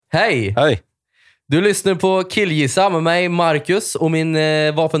Hej! Hej! Du lyssnar på Killgissa med mig, Marcus, och min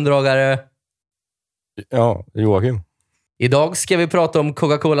vapendragare... Ja, Joakim. Idag ska vi prata om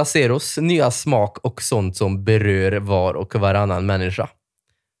Coca-Cola Zeros nya smak och sånt som berör var och varannan människa.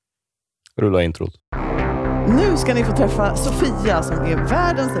 Rulla introt. Nu ska ni få träffa Sofia som är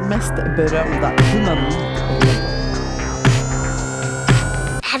världens mest berömda humanit.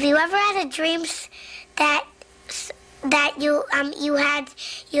 Have you ever had a dreams that you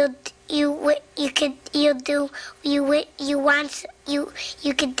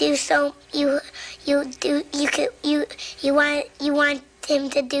want him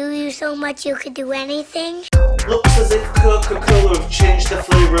to do you so much you could do anything? Looks as if Coca-Cola have changed the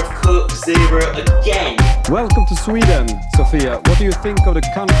flavor of Coke Zero again. Welcome to Sweden, Sofia. What do you think of the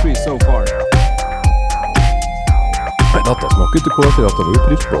country so far? Nej, detta smakar inte Cola Zero, det var ju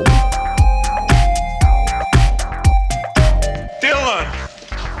Pripps Blå. Dylan!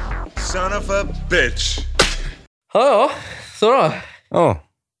 Son of a bitch. Ja, så då. Ja.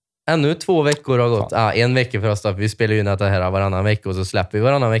 Ännu 2 veckor har gått. En vecka förresten. Vi spelar ju in det här varannan vecka och så släpper vi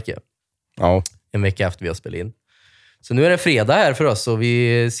varannan vecka. Ja. En vecka efter vi har spelat in. Så nu är det fredag här för oss och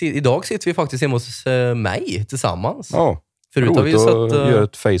idag sitter vi faktiskt hemma hos mig tillsammans. Ja. Förut har vi satt... göra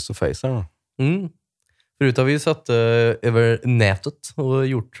ett face-to-face här. Förut har vi satt över nätet och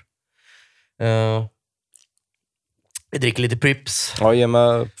gjort. Vi dricker lite Pripps. Ja, ge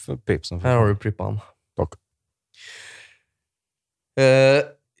mig Pripsen. Här har du Prippan. Tack.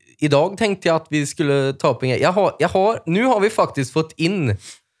 Idag tänkte jag att vi skulle ta upp en grej. Nu har vi faktiskt fått in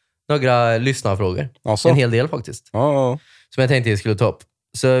några lyssnarfrågor. Alltså? En hel del faktiskt. Ja. Som jag tänkte jag skulle ta upp.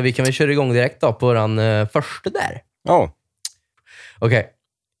 Så vi kan väl köra igång direkt då på den första där. Ja. Okej.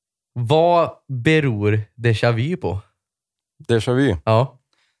 Vad beror déjà vu på? Déjà vu. Ja.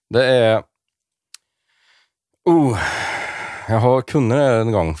 Det är... jag har kunnat det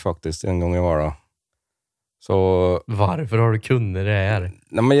en gång faktiskt. En gång i vardagen. Så... Varför har du kunnat det här?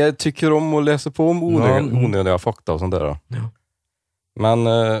 Nej, men jag tycker om att läsa på om onödiga fakta och sånt där. Ja. Men...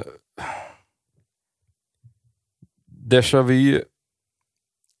 déjà vu...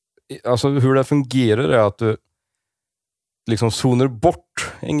 Alltså hur det fungerar är att du liksom zonar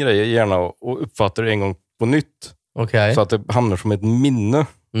bort en grej gärna och uppfattar det en gång på nytt. Okej. Så att det hamnar som ett minne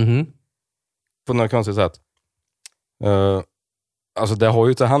på något konstigt sätt. Alltså det har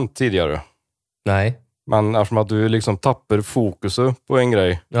ju inte hänt tidigare. Nej. Men eftersom att du liksom tappar fokuset på en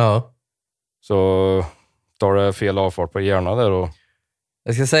grej Ja. så tar det fel avfart på hjärnan där. Och...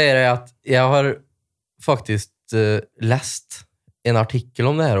 Jag ska säga det att jag har faktiskt läst en artikel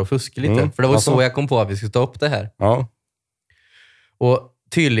om det här och fuskat lite. För det var så jag kom på att vi skulle ta upp det här. Ja. Och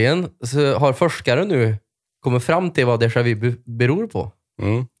tydligen så har forskare nu kommit fram till vad déjà vu beror på.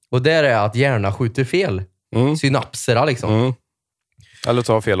 Och det är att hjärnan skjuter fel. Synapserna liksom. Eller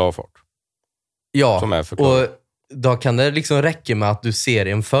tar fel avfart. Ja, som är förklarat. och då kan det liksom räcka med att du ser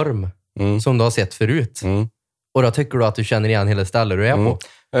en form som du har sett förut. Och då tycker du att du känner igen hela stället du är på.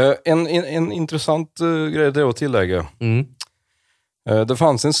 En intressant grej det att tillägga. Det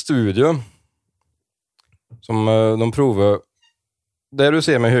fanns en studie som de provade där du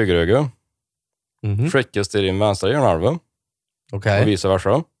ser med högeröga skickas till din vänstra hjärnhalva Okej. och vice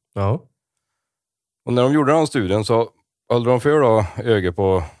versa. Ja. Och när de gjorde den studien så höll de för då öga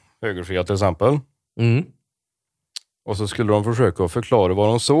på högersidan till exempel. Och så skulle de försöka förklara vad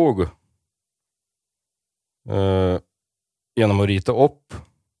de såg genom att rita upp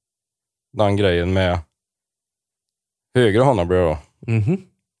den grejen med högra handen då.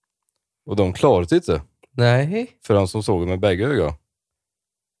 Och de klarade inte. Nej. För den som såg med bägge ögon.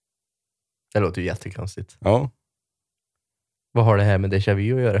 Det låter ju jättekonstigt. Ja. Vad har det här med déjà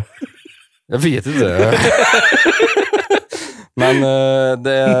vu att göra? Jag vet inte. Men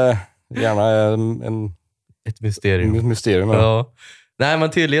det är gärna Ett mysterium. ett mysterium. Ja. Nej,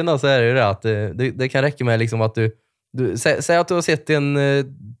 men tydligen då så är det ju det att det kan räcka med liksom att du säg att du har sett en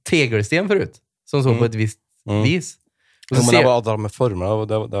tegelsten förut som såg på ett visst vis. Och så Men det var med formerna och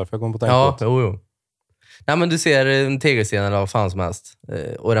därför jag kom på tänka ja, på det. jo. Nej, men du ser en tegelsten eller vad fan som helst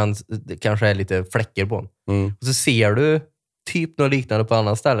och den kanske är lite fläckar på den. Och så ser du typ något liknande på ett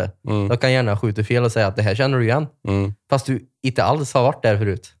annat ställe. Då kan gärna skjuta fel och säga att det här känner du igen. Fast du inte alls har varit där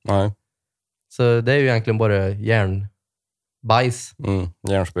förut. Nej. Så det är ju egentligen bara hjärnbajs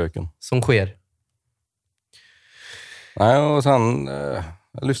Hjärnspöken. som sker. Nej, och sen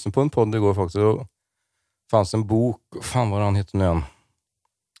jag lyssnade på en podd igår faktiskt. Det fanns en bok, fan vad han heter nu igen.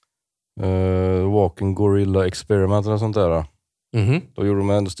 Walking Gorilla Experiment eller sånt där. Då gjorde de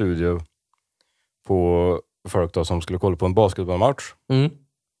en studie på folk då som skulle kolla på en basketbollmatch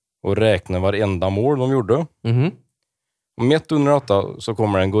och räkna varenda mål de gjorde. Och mitt under detta så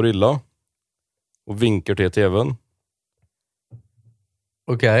kommer en gorilla och vinkar till tvn.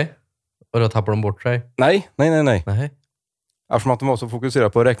 Okej. Och då tappar de bort sig? Nej. Nej. Eftersom att de var så fokuserade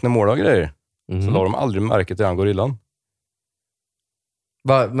på att räkna mål och grejer. Mm. Så la de aldrig märke till den gorillan.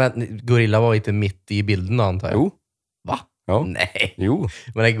 Men gorilla var inte mitt i bilden då, antar jag? Jo. Va? Ja. Nej. Jo.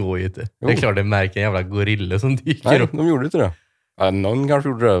 Men det går ju inte. Jo. Det är klart det märker en jävla gorilla som dyker Nej, upp. de gjorde inte det. Ja, någon kanske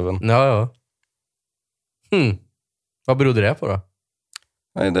gjorde det även. Ja. Vad berodde det på då?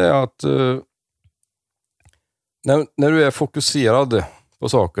 Nej, det är att när du är fokuserad på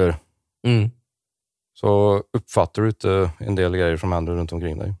saker så uppfattar du inte en del grejer som händer runt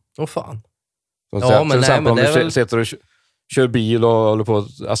omkring dig. Åh fan. Som Ja, men till exempel men om det du är väl... sitter och kör bil och håller på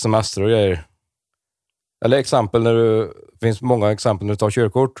att sms:ar och grejer. Eller exempel när det finns många exempel när du tar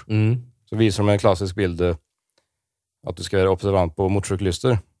körkort. Så visar de en klassisk bild att du ska vara observant på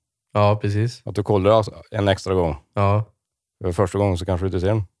motorcyklister. Ja, precis. Att du kollar en extra gång. Ja. För första gången så kanske du inte ser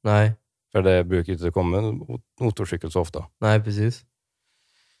den. Nej. För det brukar inte komma en motorcykel så ofta. Nej, precis.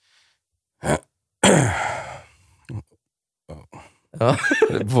 Ja.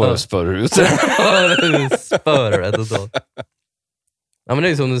 Vad spörr ut. Spörr det totalt. Ja, men det är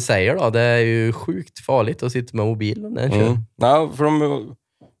ju som du säger då. Det är ju sjukt farligt att sitta med mobilen när den kör. Nej, för de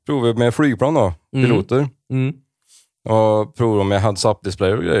provar med flygplan då. Piloter. Och provar med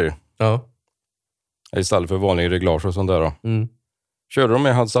heads-up-display och grejer. Ja. Istället för vanlig reglage och sånt där då. Körde de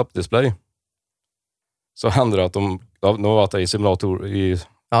med heads-up-display så hände det att de har varit i simulatorer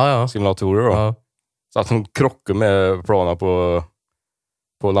då. Ja. Så att de krockade med planen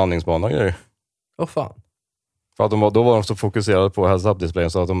på landningsbanan och grejer. Åh fan. För att då var de så fokuserade på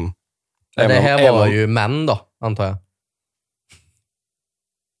heads-up-displayen så att de... Men det här var ju män då, antar jag.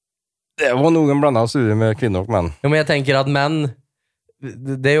 Det var nog en blandad studie med kvinnor och män. Ja, men jag tänker att män...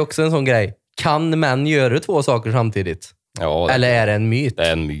 Det är också en sån grej. Kan män göra två saker samtidigt? Ja, eller är det en myt? Det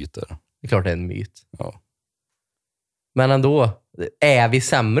är en myt. Det är klart det är en myt. Ja. Men ändå, är vi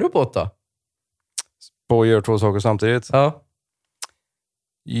sämre på det då? På att göra två saker samtidigt? Ja.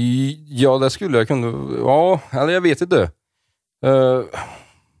 Ja, det skulle jag kunna... Ja, eller jag vet inte.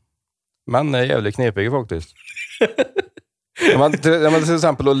 Män är jävligt knepiga faktiskt. Till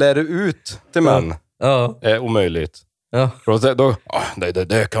exempel att lära ut till män är omöjligt. Ja.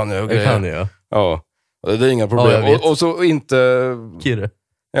 Det kan jag. Det kan jag. Ja. Det är inga problem. Ja, och så inte... Kirre.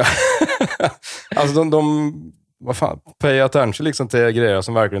 Ja. Alltså de vad fan, pay attention liksom till grejer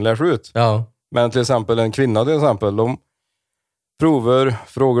som verkligen lärs ut. Ja. Men till exempel en kvinna till exempel, de prover,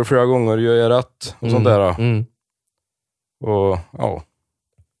 frågar flera gånger, gör jag rätt och sånt där. Och ja.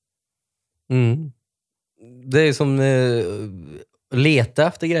 Det är som leta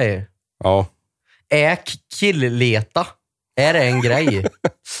efter grejer. Ja. Är killleta? Är det en grej?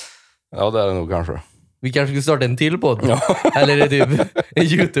 Ja, det är det nog kanske. Vi kanske skulle starta en till podd. Ja. Eller är det typ en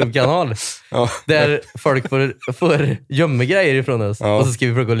YouTube-kanal. Ja. Där folk får gömma grejer ifrån oss. Ja. Och så ska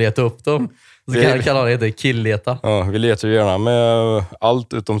vi försöka leta upp dem. Och så kan kanalen heta Killleta. Ja, vi letar ju gärna med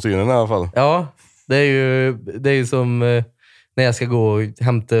allt utom synen i alla fall. Ja, det är ju som när jag ska gå och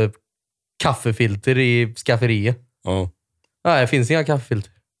hämta kaffefilter i skafferiet. Ja. Nej, det finns inga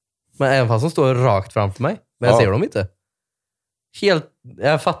kaffefilter. Men även fast de står rakt framför mig. Men jag ser dem inte.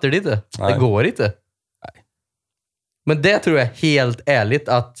 Jag fattar det inte. Nej. Det går inte. Nej. Men det tror jag helt ärligt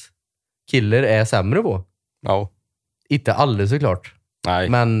att killar är sämre på. Ja. Inte alla såklart. Nej.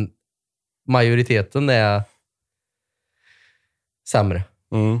 Men majoriteten är sämre.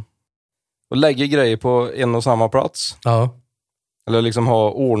 Och lägger grejer på en och samma plats. Ja. Eller liksom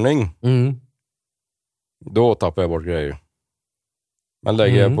ha ordning. Då tappar jag bort grejer. Men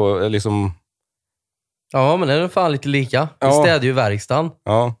lägger jag på liksom... Ja, men det är fan lite lika. Vi städde ju verkstaden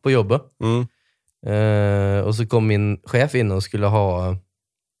på jobbet. Och så kom min chef in och skulle ha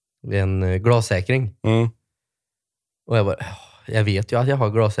en glassäkring. Och jag bara, jag vet ju att jag har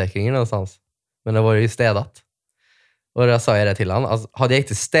glassäkringen någonstans. Men det var ju städat. Och då sa jag det till honom. Alltså, hade jag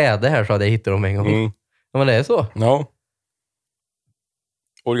inte städat här så hade jag hittat dem en gång. Ja, men det är så. Ja.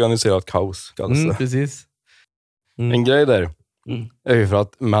 Organiserat kaos kallas det. Precis. En grej där är ju för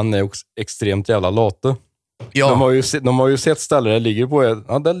att män är också extremt jävla lata. Ja. De har ju sett ställen där det ligger på.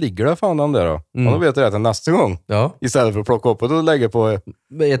 Ja, där ligger det fan den där då. Ja, då vet jag det till nästa gång. Ja. Istället för att plocka upp det och lägga på.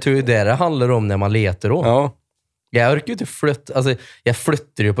 Jag tror det handlar om när man letar då. Ja. Jag orkar ju inte flytta. Alltså, jag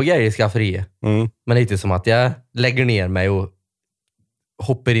flyttar ju på grejer i skafferiet. Men det är inte som att jag lägger ner mig och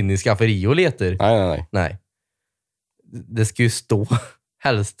hoppar in i skafferiet och letar. Nej. Det ska ju stå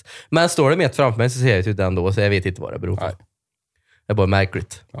helst. Men står det mitt framför mig så ser jag ut ändå. Så jag vet inte vad det beror på. Nej. Det är bara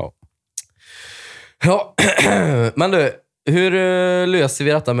märkligt. Ja. Ja, men du. Hur löser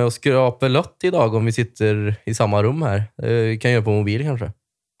vi detta med att skrapa lött idag om vi sitter i samma rum här? Kan göra på mobil kanske?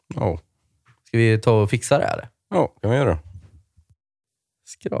 Ja. Ska vi ta och fixa det här? Ja, kan vi göra.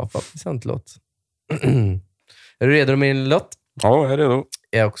 Skrapa presentlott. Är du redo med din lott? Ja, jag är redo.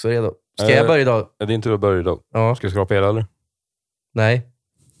 Jag är också redo. Ska jag börja idag? Är det inte du att börja idag? Ja. Ska jag skrapa hela eller? Nej.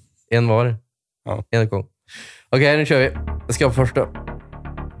 En var. Ja. En gång. Okej, nu kör vi. Jag ska först då.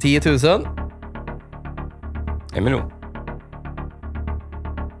 10 000. 1 miljon.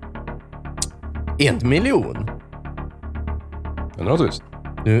 1 miljon. 100 000.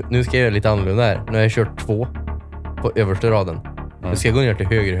 Nu ska jag göra lite annorlunda här. Nu har jag kört 2 på översta raden. Nu ska jag gå ner till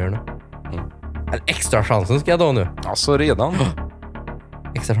högerhörna. En extra chansen ska jag ta nu. Alltså redan?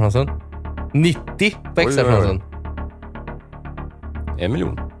 Extra chansen. 90 på extra chansen. 1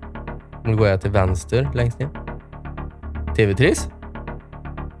 miljon. Nu går jag till vänster längst ner. TV-tris.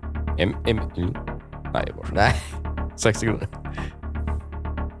 1 miljon. Nej, bara. Nej. 60 kronor.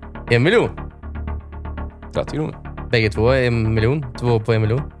 1 miljon. 30 kronor. Bägge två är 1 miljon. 2 på 1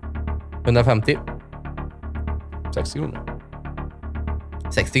 miljon. 150. 60 kronor.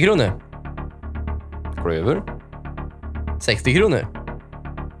 60 kronor. Klöver. 60 kronor.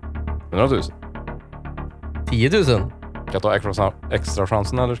 100 000. 10 000. Ska jag ta extra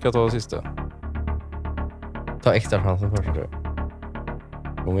chansen eller ska jag ta sista? Ta extra chansen först.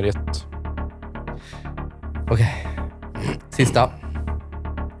 Gånger 1. Okej. Sista.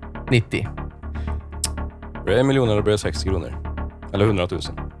 90. Blir det 1 miljon eller blir det 60 kronor? Eller 100 000?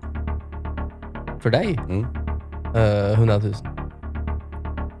 För dig? 100 000.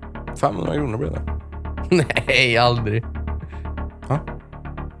 500 kronor blir det. Nej, aldrig. Ha?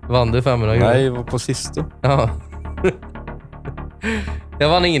 Vann du 500 kronor? Nej, var på sista. Ja. Jag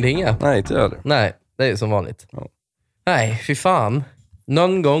vann ingenting, ja. Nej, inte jag heller. Nej, det är som vanligt. Ja. Nej, fy fan.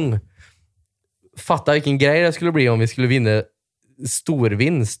 Någon gång. Fatta vilken grej det skulle bli om vi skulle vinna stor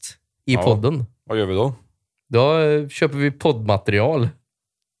vinst i podden. Vad gör vi då? Då köper vi poddmaterial.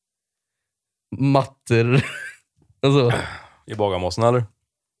 Matter. Alltså. I Bagarmossen eller?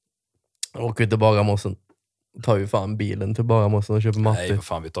 Åker till Bagarmossen. Tar vi fan bilen till Bagarmossen och köper matter. Nej, vad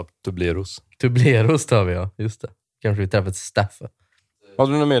fan, vi tar Tubleros. Tubleros tar vi, ja. Just det. Kanske vi träffat Staffe. Har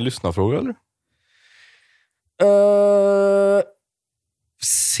du några mer lyssnarfrågor eller?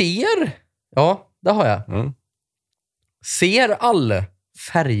 Ser? Ja, det har jag. Ser alla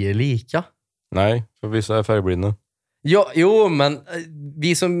färger lika? Nej, för vissa är färgblinda. Ja, jo, men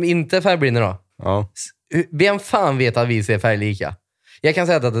vi som inte är färgblinda då? Ja. Vem fan vet att vi ser färg lika? Jag kan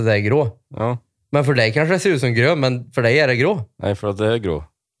säga att det där är grå. Ja. Men för dig kanske det ser ut som grön, men för dig är det grå. Nej, för att det är grå.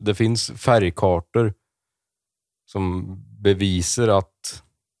 Det finns färgkartor som bevisar att...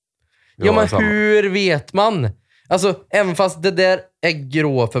 Ja, men hur vet man? Alltså, även fast det där är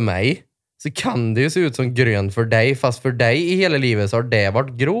grå för mig så kan det ju se ut som grön för dig. Fast för dig i hela livet så har det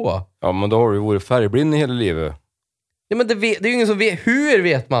varit grå. Ja, men då har du ju varit färgblind i hela livet. Ja, men det är ju ingen som vet. Hur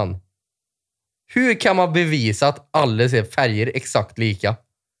vet man? Hur kan man bevisa att alla ser färger exakt lika?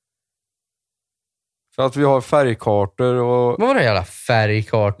 För att vi har färgkartor och... Vad var det jävla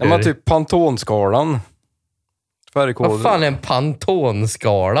färgkartor? Ja, men typ Pantone-skalan. Färgkoder. Vad fan är en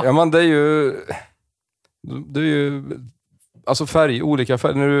Pantone-skala? Ja, men det är ju... Det är ju... Alltså olika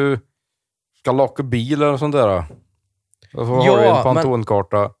färger. När du ska locka bil eller sånt där. Så har du en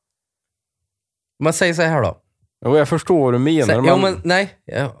Pantone-karta. Men säg så här då. Jo, jag förstår vad du menar. Jo, men nej.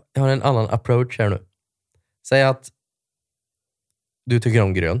 Jag har en annan approach här nu. Säg att du tycker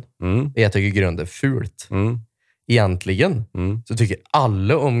om grön. Och jag tycker grön är fult. Egentligen så tycker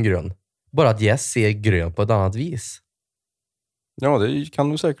alla om grön. Bara att jag ser grön på ett annat vis. Ja, det kan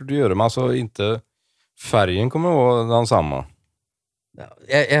du säkert göra. Men alltså inte... Färgen kommer att vara densamma.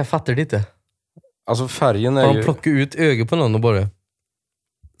 Jag fattar det inte. Alltså färgen är man ju... plockar ut ögon på någon och bara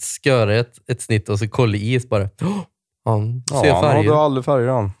sköra ett snitt och så kolla is bara. Han ser färger. Han hade alla färger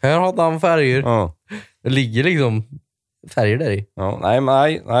han. Här hade han färger. Ja. Det ligger liksom färger där i. Ja, nej,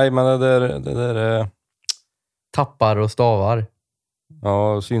 men det där är... Tappar och stavar.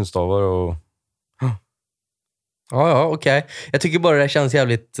 Ja, synstavar och... Ja, okej. Jag tycker bara det känns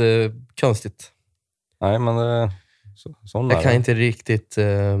jävligt konstigt. Nej, men det... Sån jag kan inte riktigt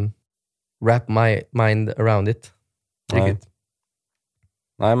wrap my mind around it. Riktigt.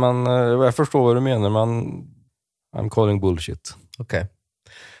 Nej, men jag förstår vad du menar, men I'm calling bullshit. Okej.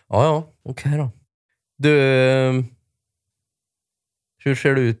 Ja, okej då. Du, hur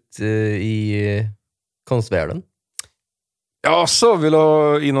ser det ut i konstvärlden? Ja, så vill du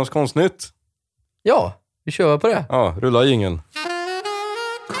ha in oss konstnytt? Ja, vi kör på det. Ja, rulla jingeln.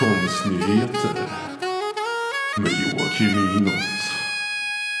 Konstnyheter med Joakim Inåt.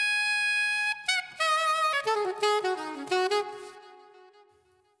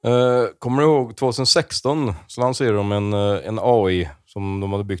 Kommer du ihåg 2016 så lanserade de en AI som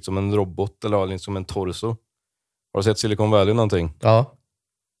de hade byggt som en robot eller som en torso. Har du sett Silicon Valley någonting? Ja.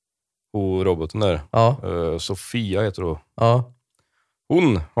 Och roboten där. Ja. Sofia heter hon. Ja.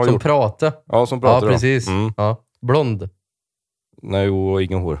 Hon har som gjort... pratar. Ja, som pratar. Ja, precis. Mm. Ja. Blond. Nej, och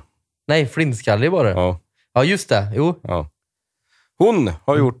ingen hår. Nej, flintskallig bara. Ja. Ja, just det. Jo. Ja. Hon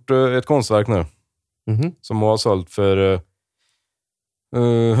har gjort ett konstverk nu. Mhm. Som hon har sålt för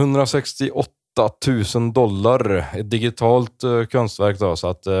 $168,000. Ett digitalt konstverk då, så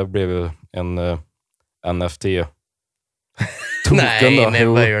att det blev en NFT. Nej, då. nej,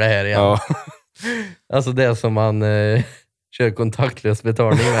 vad gör det här igen? Ja. Alltså det är som man kör kontaktlös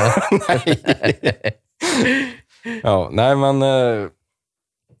betalning med. Ja, nej men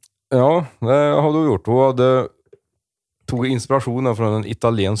ja, det har du gjort. Hon tog inspirationen från en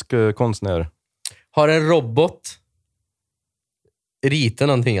italiensk konstnär. Har en robot ritat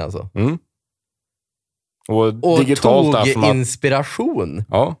någonting alltså? Mm. Och tog digitalt där, som inspiration?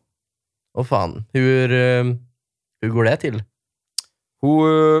 Ja. Och fan, hur går det till?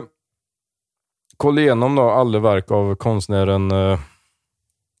 Hon kollade igenom då alla verk av konstnären.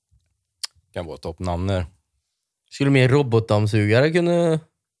 Kan vara toppnamn här. Skulle mer robotdammsugare kunna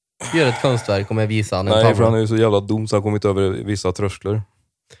göra ett konstverk om jag visar han en Nej, tavla? för han är ju så jävla dum så han kommit över vissa trösklar.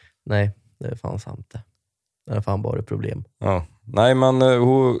 Nej, det är fan sant det. Det är fan bara ett problem. Ja. Nej, men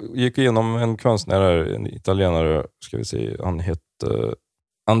hon gick igenom en konstnär här, en italienare, ska vi se, han hette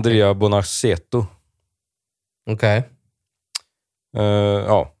Andrea Bonaceto. Okej.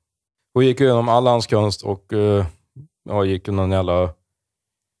 Ja. Hon gick igenom all hans konst och gick någon jävla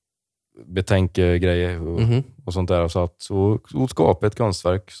betänkegrejer och sånt där. Så att hon skapade ett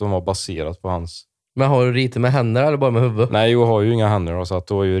konstverk som var baserat på hans. Men har du ritat med händer eller bara med huvudet? Nej, hon har ju inga händer då, så att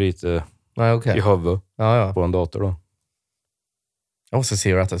hon har ju ritat i huvudet på en dator då. Jag måste se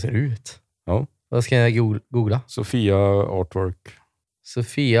hur detta ser ut. Ja. Vad ska jag googla? Sofia Artwork.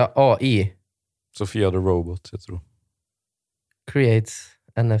 Sofia AI. Sofia the Robot, jag tror. Creates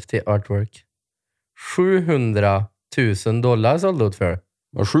NFT artwork. $700,000 sålde ut för.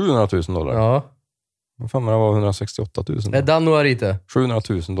 Var $700,000? Ja. Vad fan, det var 168,000. Är den några lite?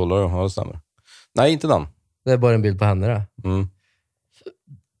 $700,000, ja, det stämmer. Nej, inte den. Det är bara en bild på henne. Mm.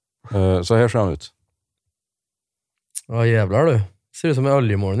 Så här ser han ut. Ja, jävlar du. Ser ut som en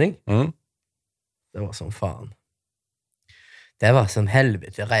oljemålning. Mm. Det var som fan. Det var som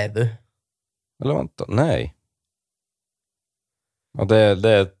helvete räv. Eller vänta, nej. Ja, det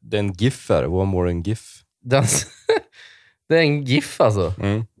är en GIF här. One more en GIF. Det är en GIF alltså.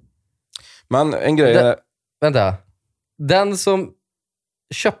 Mm. Men en grej är... Vänta. Den som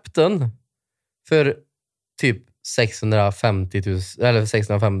köpte den för typ 650 000 eller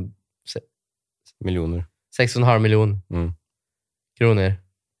 605 miljoner. 6,5 miljoner kronor.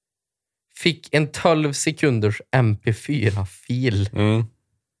 Fick en 12 sekunders MP4-fil. Mm.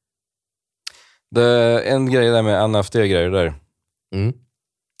 Det är en grej där med NFT-grejer där. Mm.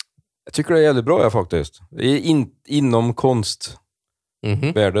 Jag tycker det är jävligt bra faktiskt. Inom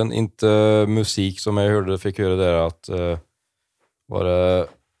konstvärlden, inte musik som jag fick höra där att var det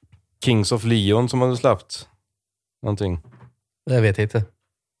Kings of Leon som hade släppt någonting. Jag vet inte.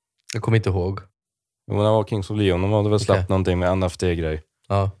 Jag kommer inte ihåg. Men det var Kings of Leon, de hade väl släppt någonting med NFT-grej.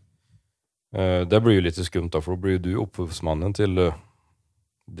 Ja. Det blir ju lite skumt då, för då blir du upphovsmannen till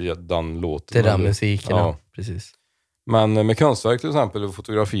den låten. Till den musiken, ja. Precis. Men med konstverk till exempel, och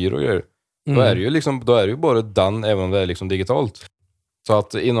fotografier och grejer, då är det ju liksom, då är det ju bara den, även om det är liksom digitalt. Så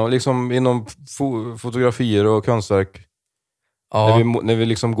att inom fotografier och konstverk, när vi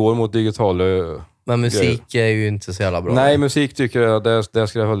liksom går mot digitala. Men musik är ju inte så jävla bra. Nej, musik tycker jag det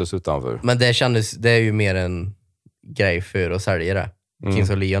ska hållas utanför. Men det är ju mer en grej för att sälja det. Kings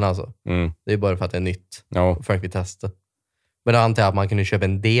of Leon alltså. Det är bara för att det är nytt. Ja. Och folk vill testa. Men då antar jag att man kunde köpa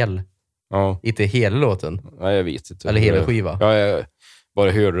en del. Ja. Inte hela låten. Nej, jag vet inte. Eller hela skiva. Ja, jag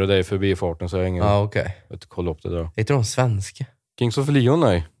bara hörde det där i förbifarten, så jag har ingen... Ja, okej. Jag vet, kolla upp det där. Är inte de svenska? Kings of Leon,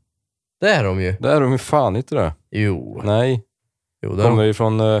 nej. Det är de ju. Det är de ju fan inte det. Jo. Nej. Jo, det kommer ju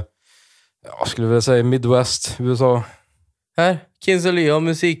från, jag skulle vilja säga Midwest, USA. Här, Kings of Leon,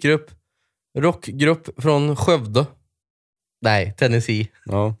 musikgrupp. Rockgrupp från Skövde. Nej, Tennessee.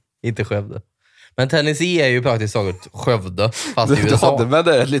 Ja. Inte Skövde. Men Tennessee är ju praktiskt taget Skövde, fast i USA. Du hade med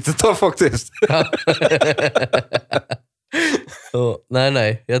det ett litet tag faktiskt.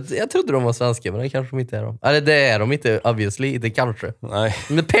 Nej. Jag trodde de var svenska, men det kanske de inte är de. Eller det är de inte, obviously. Det kanske. Nej.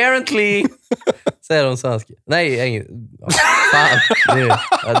 Men apparently så är de svenska. Nej, fan.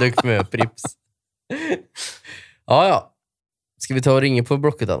 Jag dök med Prips. Ja. Ska vi ta och ringa på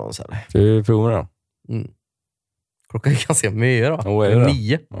Blocket-annons eller? Ska vi prova det? Klockan är ganska mycket då. Är det?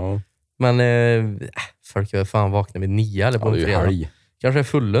 9. Ja. Men folk är fan vakna vid 9 eller på en fredag. Kanske är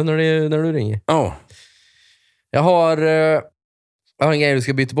fulla när du ringer. Ja. Jag har en grej du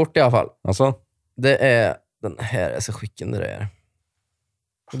ska byta bort i alla fall. Alltså? Det är den här, jag ska skicka den där.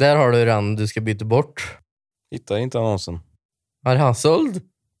 Där har du den du ska byta bort. Hittar inte annonsen. Har han såld?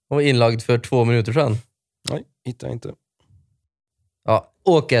 Och var inlagd för 2 minuter sedan. Nej, hittar inte. Ja,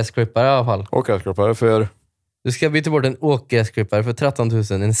 åkgräsklippare i alla fall. Åkgräsklippare för... Du ska byta bort en åkgräsklippare för 13 000.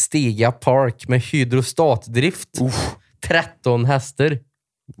 En Stiga Park med hydrostatdrift. 13 hästar.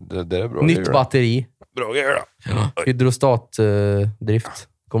 Det är bra. Nytt batteri. Bra grejer då. Ja. Hydrostatdrift.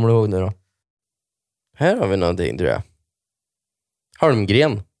 Kommer du ihåg nu då? Här har vi någonting tror jag.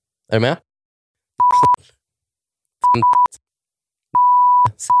 Holmgren. Är du med?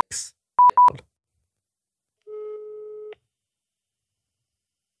 6.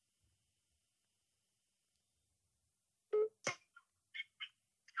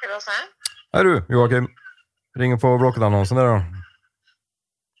 Hej du, Joakim. Ringer på Blocket-annonsen där då.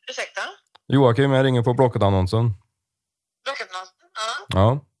 Ursäkta? Joakim, jag ringer på Blocket-annonsen. Blocket-annonsen? Ja.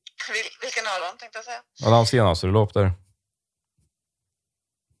 Ja. Vilken av dem tänkte jag säga? Ja, den senaste du la upp där.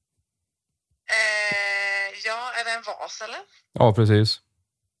 Ja, är det en vas eller? Ja, precis.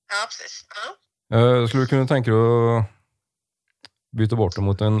 Ja, precis. Ja. Skulle du kunna tänka dig att byta bort det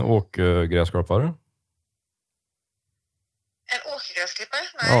mot en åkgräsklippare? En åkgräsklippare?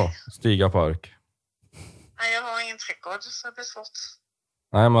 Nej. Ja, Stiga Park. Nej, jag har ingen trädgård så det blir svårt.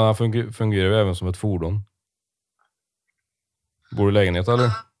 Nej, men den fungerar ju även som ett fordon. Bor du i lägenhet eller?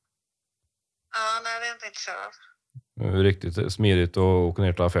 Ja, nej det är inte intresserad av. Riktigt smidigt att åka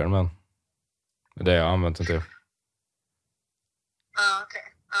ner till affären med. Det är det jag har använt den till. Ja, okej.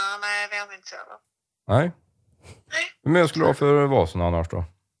 Ja, nej det är inte intresserad av. Nej. Hur mycket skulle du ha för vasen annars då?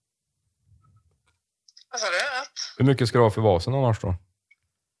 Vad sa du? Hur mycket ska du ha för vasen annars då?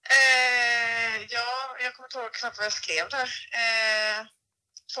 Ja, jag kommer inte ihåg knappt vad jag skrev där.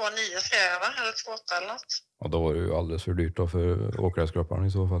 2,9 skrev jag va? Eller 2,8 eller något. Ja, då var det ju alldeles för dyrt då för åkgräsklipparen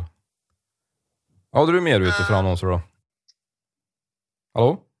i så fall. Hade du mer ute för annonser då?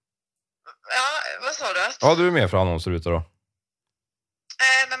 Hallå? Ja, vad sa du? Hade du mer för annonser ute då?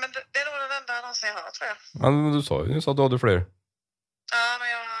 Nej, men det är nog den enda annonsen jag har tror jag. Ja, men du sa ju att du hade fler. Ja, men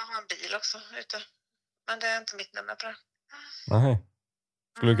jag har en bil också ute. Men det är inte mitt nummer på det. Nej.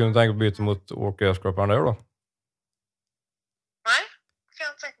 Skulle du kunna tänka på byta mot åkgräsklipparen där då? Nej, det kan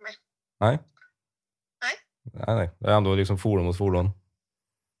jag inte tänka mig. Nej. Nej. Nej. Det är ändå liksom fordon mot fordon.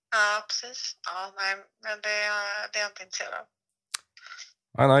 Ja, precis. Ja, nej, men det är jag inte intresserad av.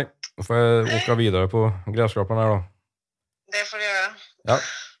 Nej. Då får jag åka vidare på gräsklipparen här då. Det får du göra. Ja.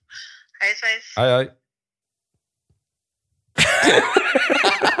 Hej, svejs. Hej.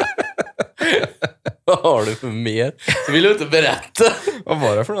 Vad har du för mer? Så vill du inte berätta. Vad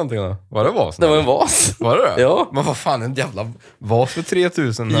var det för någonting då? Var det vas? Det var en vas. Var det det? Ja. Men vad fan, en jävla vas för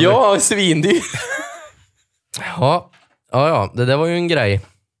 3000? Eller? Ja, svindyr. Ja. Det där var ju en grej.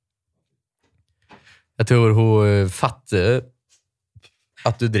 Jag tror hon fattade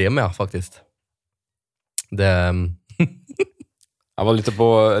att du drev med faktiskt. Det... Jag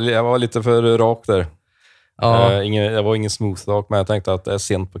var lite för rak där. Ja. Jag var ingen smooth rak, men jag tänkte att det är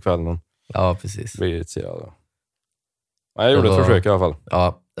sent på kvällen. Ja, precis. Blir irriterad. Men jag gjorde ett försök i alla fall.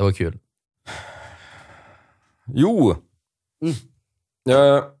 Ja, det var kul. Jo!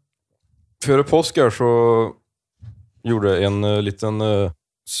 Före påsk här så gjorde en liten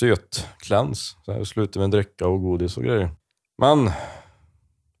söt kläns. Så jag slutade med en dricka och godis och grejer. Men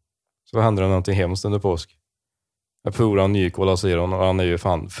så hände det någonting hemskt under påsk. Jag provade en ny Cola Zero och han är ju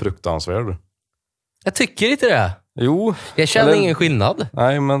fan fruktansvärd. Jag tycker inte det. Jo. Jag känner ingen skillnad.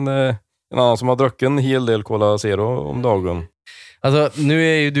 Nej, men en annan som har druckit en hel del Cola Zero om dagen. Alltså, nu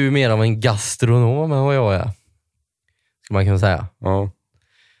är ju du mer av en gastronom än vad jag är. Ska man kunna säga. Ja.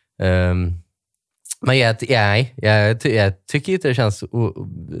 Men jag tycker inte det känns...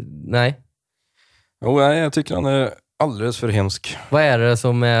 nej. Jo, nej, jag tycker han är alldeles för hemsk. Vad är det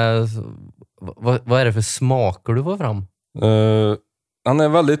som är... Vad är det för smaker du får fram? Han är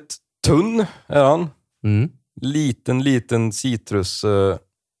väldigt tunn, är han. Mm. Liten citrus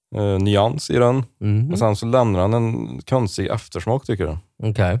nyans i den. Mm. Och sen så lämnar han en konstig eftersmak, tycker jag.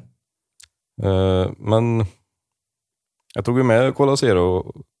 Okej. Men jag tog ju med Cola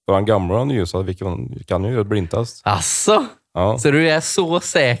Zero. Var han gammal och ny, så vi kan ju göra ett blindtest. Asså? Ja. Så du är så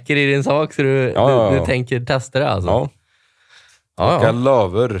säker i din sak så du tänker testa det alltså? Ja. Och jag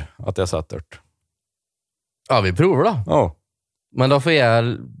lovar att jag sätter det. Ja, vi provar då. Ja. Men då får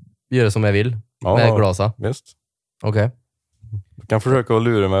jag göra som jag vill. Med glasa. Visst. Okej. Du kan försöka att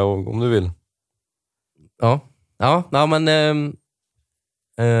lura mig om du vill. Ja. Ja, men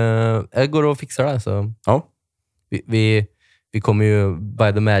jag går och fixar det. Så. Ja. Vi kommer ju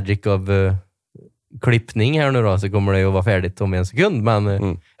by the magic of klippning här nu då, så kommer det ju att vara färdigt om en sekund. Men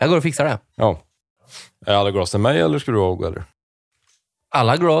jag går och fixar det. Ja. Är alla glas till mig eller ska du ha eller?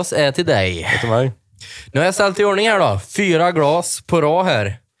 Alla glas är till dig. Är till mig. Nu har jag ställt i ordning här då. 4 glas på rad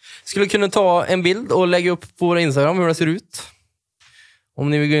här. Skulle kunna ta en bild och lägga upp på vår Instagram hur det ser ut. Om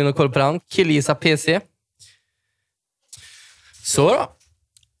ni vill gå in och kolla på den. Killgissa PC. Så då.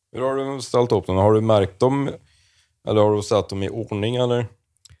 Hur har du ställt upp dem? Har du märkt dem? Eller har du satt dem i ordning eller?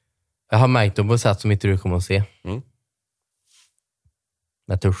 Jag har märkt dem på ett sätt som inte du kommer att se.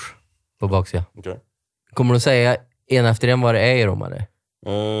 Med tusch på baksidan. Okay. Kommer du säga en efter en vad det är i dem eller?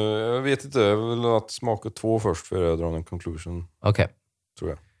 Jag vet inte. Jag vill att smaka 2 först för jag drar en conclusion. Okej. Tror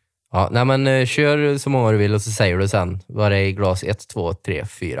jag. Ja, nej men kör så många du vill och så säger du sen vad det är i glas 1, 2, 3,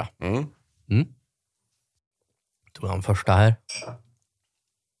 4. Tog han första här.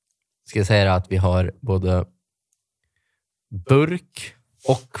 Ska jag säga att vi har både burk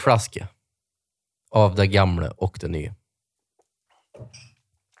och flaska av det gamla och det nya.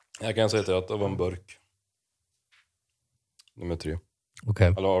 Jag kan säga till att det var en burk. Nummer 3.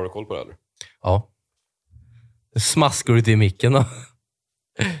 Okej. Eller har du koll på det eller? Ja. Smaskar du till micken då?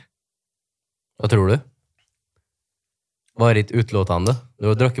 Vad tror du? Vad är ditt utlåtande? Du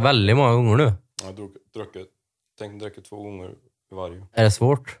har druckit väldigt många gånger nu. Jag har druckit. Tänkte dricka 2 gånger i varje. Är det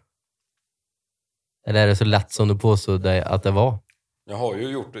svårt? Eller är det så lätt som du påstod att det var? Jag har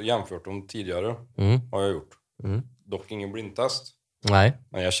ju jämfört dem tidigare. Har jag gjort. Dock ingen blindtest. Nej.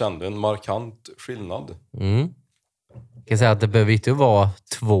 Men jag kände en markant skillnad. Jag kan säga att det behöver inte vara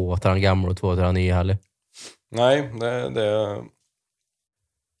 2 till den gamla och 2 till den nya heller. Nej, det...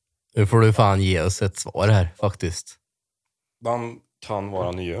 Nu får du fan ge oss ett svar här, faktiskt. Den kan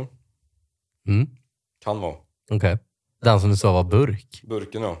vara nya. Kan vara. Okej. Den som du sa var burk.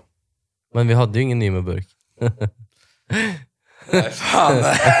 Burken, ja. Men vi hade ju ingen ny med burk. Nej, fan.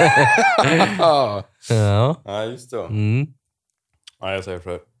 Ja. Nej, just det. Nej, jag säger för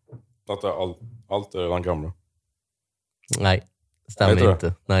det. Att allt är den gamla. Nej, stämmer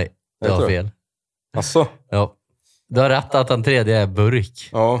inte. Nej, det var fel. Asså? Ja. Du har rätt att den tredje är burk.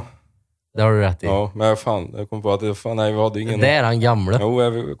 Ja. Det har du rätt i. Ja, men fan, jag kom på att nej, vi hade ingen... Det är den gamla. Jo,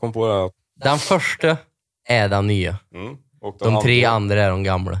 jag kom på det. Den första är den nya. Och den de 3 andra är de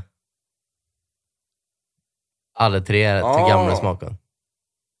gamla. Alla 3 är till gamla smaken.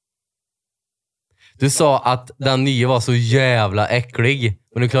 Du sa att den nya var så jävla äcklig.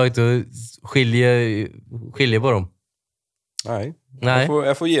 Men du klarar inte att skilja på dem. Nej. Nej.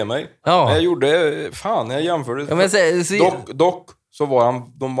 Jag får ge mig. Ja. Jag gjorde... Fan, jag jämförde. Ja, men dock så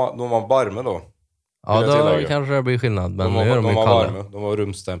var de var varma då. Ja, då kanske det blir skillnad. Men de nu är de var kalla. varma. De var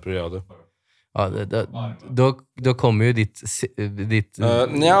rumstempererade. Ja, då kommer ju din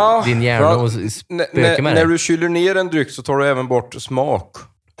hjärna och spöker med när du kyler ner en dryck så tar du även bort smak.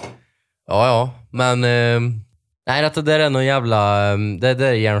 Ja. Men nej, det där är någon jävla... Det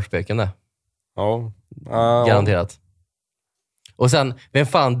är hjärnspöken det. Ja. Garanterat. Och sen, vem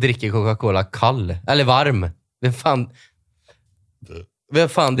fan dricker Coca-Cola kall? Eller varm? Vem fan dricker Coca-Cola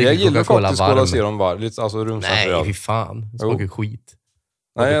varm? Jag gillar faktiskt Cola Zero varm. Lite, alltså rumstempererad. Nej, fy fan. Det smakar skit.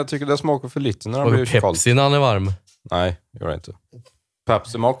 Nej, jag tycker det smakar för lite när den blir kallt. Pepsi när den är varm? Nej, gör det inte.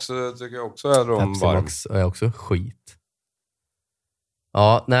 Pepsi Max tycker jag också är varm. Pepsi Max är också skit.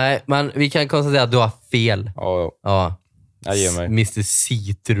 Ja, nej, men vi kan konstatera att du har fel. Ja. Jag ger mig. Mr.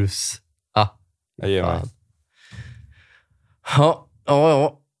 Citrus. Jag ger mig.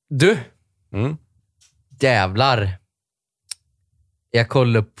 Ja. Du. Jävlar. Jag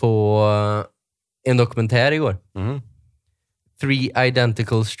kollade på en dokumentär igår. 3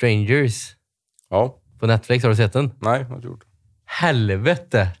 Identical Strangers. Ja. På Netflix, har du sett den? Nej, jag har inte gjort.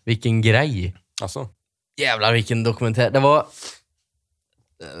 Helvete, vilken grej. Alltså. Jävlar, vilken dokumentär. Det var...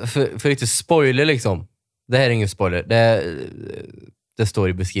 För inte spoiler liksom. Det här är ingen spoiler. Det står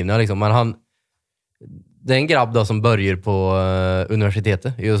i beskrivningen liksom. Men det är en grabb då som börjar på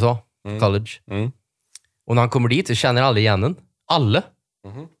universitetet i USA. College. Och när han kommer dit så känner alla igen den. Alla.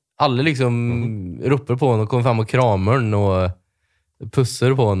 Alla liksom ropar på honom och kommer fram och kramar honom och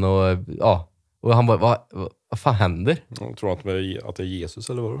pussar på honom och ja. Och han bara, vad fan händer? Jag tror att det är Jesus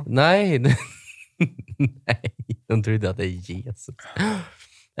eller vad? Nej. Nej, de tror inte att det är Jesus.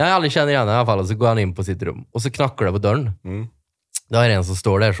 Jag har aldrig känner igen i alla fall. Och så går han in på sitt rum och så knackar det på dörren. Då är det en som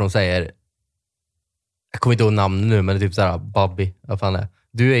står där som säger, jag kommer inte ihåg namnet nu, men det är typ såhär, Bobby, vad fan är det?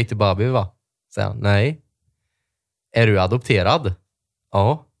 Du är inte Bobby, va? Säger han, nej. Är du adopterad?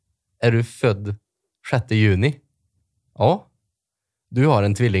 Ja. Är du född 6 juni? Ja. Du har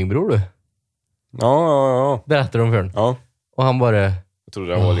en tvillingbror, du. Ja. Berättar de för honom. Ja. Och han bara... Jag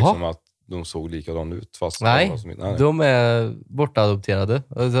trodde det var liksom att de såg likadant ut. Fast Nej, de är bortadopterade.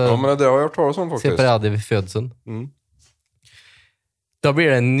 Alltså, ja, men det har jag hört talas om faktiskt. Separerade vid födseln. Då blir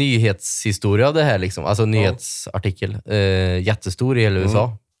det en nyhetshistoria av det här. Liksom. Alltså nyhetsartikel. Jättestor i hela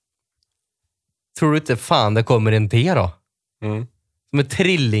USA. Tror du inte fan det kommer en till då? Som är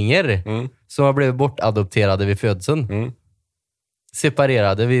trillinger. Som har blivit bortadopterade vid födseln.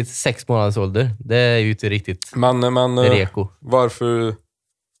 Separerade vid 6 månaders ålder. Det är ju inte riktigt reko. Varför...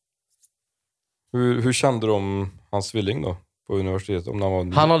 Hur kände de hans tvilling då? På universitetet?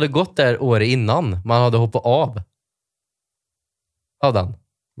 Han hade gått där året innan. Man hade hoppat av. Av den.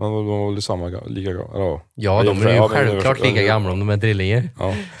 Men de var väl samma, lika gamla? Ja, de är ju självklart lika gamla om de är trillingar.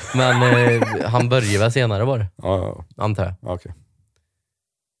 Ja. Men han började väl senare bara. Ja. Antar jag. Okay.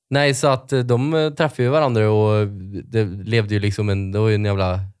 Nej, så att de träffade ju varandra och det levde ju liksom det var ju en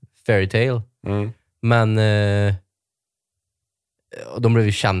jävla fairy tale. Men de blev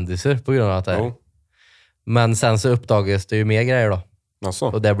ju kändisar på grund av det. Men sen så uppdagades det ju mer grejer då. Alltså.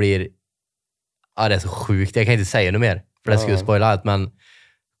 Och det blir... Ja, det är så sjukt. Jag kan inte säga något mer. För det skulle spoila allt. Men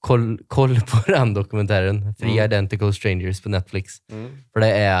koll på den dokumentären. Three Identical Strangers på Netflix. För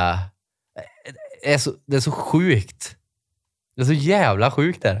det är så sjukt. Det är så jävla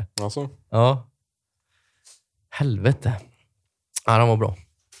sjukt där. Alltså. Ja. Helvete. Ja, den var bra.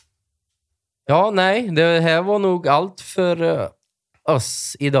 Ja, nej. Det här var nog allt för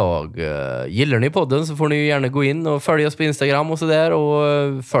oss idag. Gillar ni podden så får ni ju gärna gå in och följa oss på Instagram och sådär.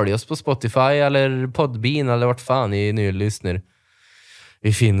 Och följa oss på Spotify eller Podbean eller vart fan ni nu lyssnar.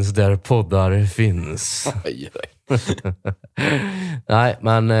 Vi finns där poddar finns. Nej,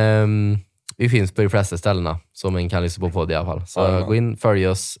 men vi finns på de flesta ställena som man kan lyssna på podd i alla fall. Så gå in, följ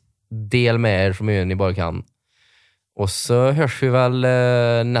oss. Del med er som ni bara kan. Och så hörs vi väl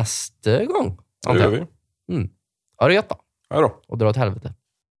nästa gång. Det gör vi. Ha det gött då. Ja då. Och dra åt helvete.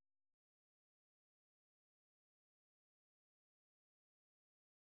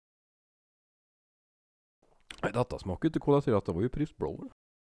 Nej, detta smakar inte kolla till att det var ju prisbra.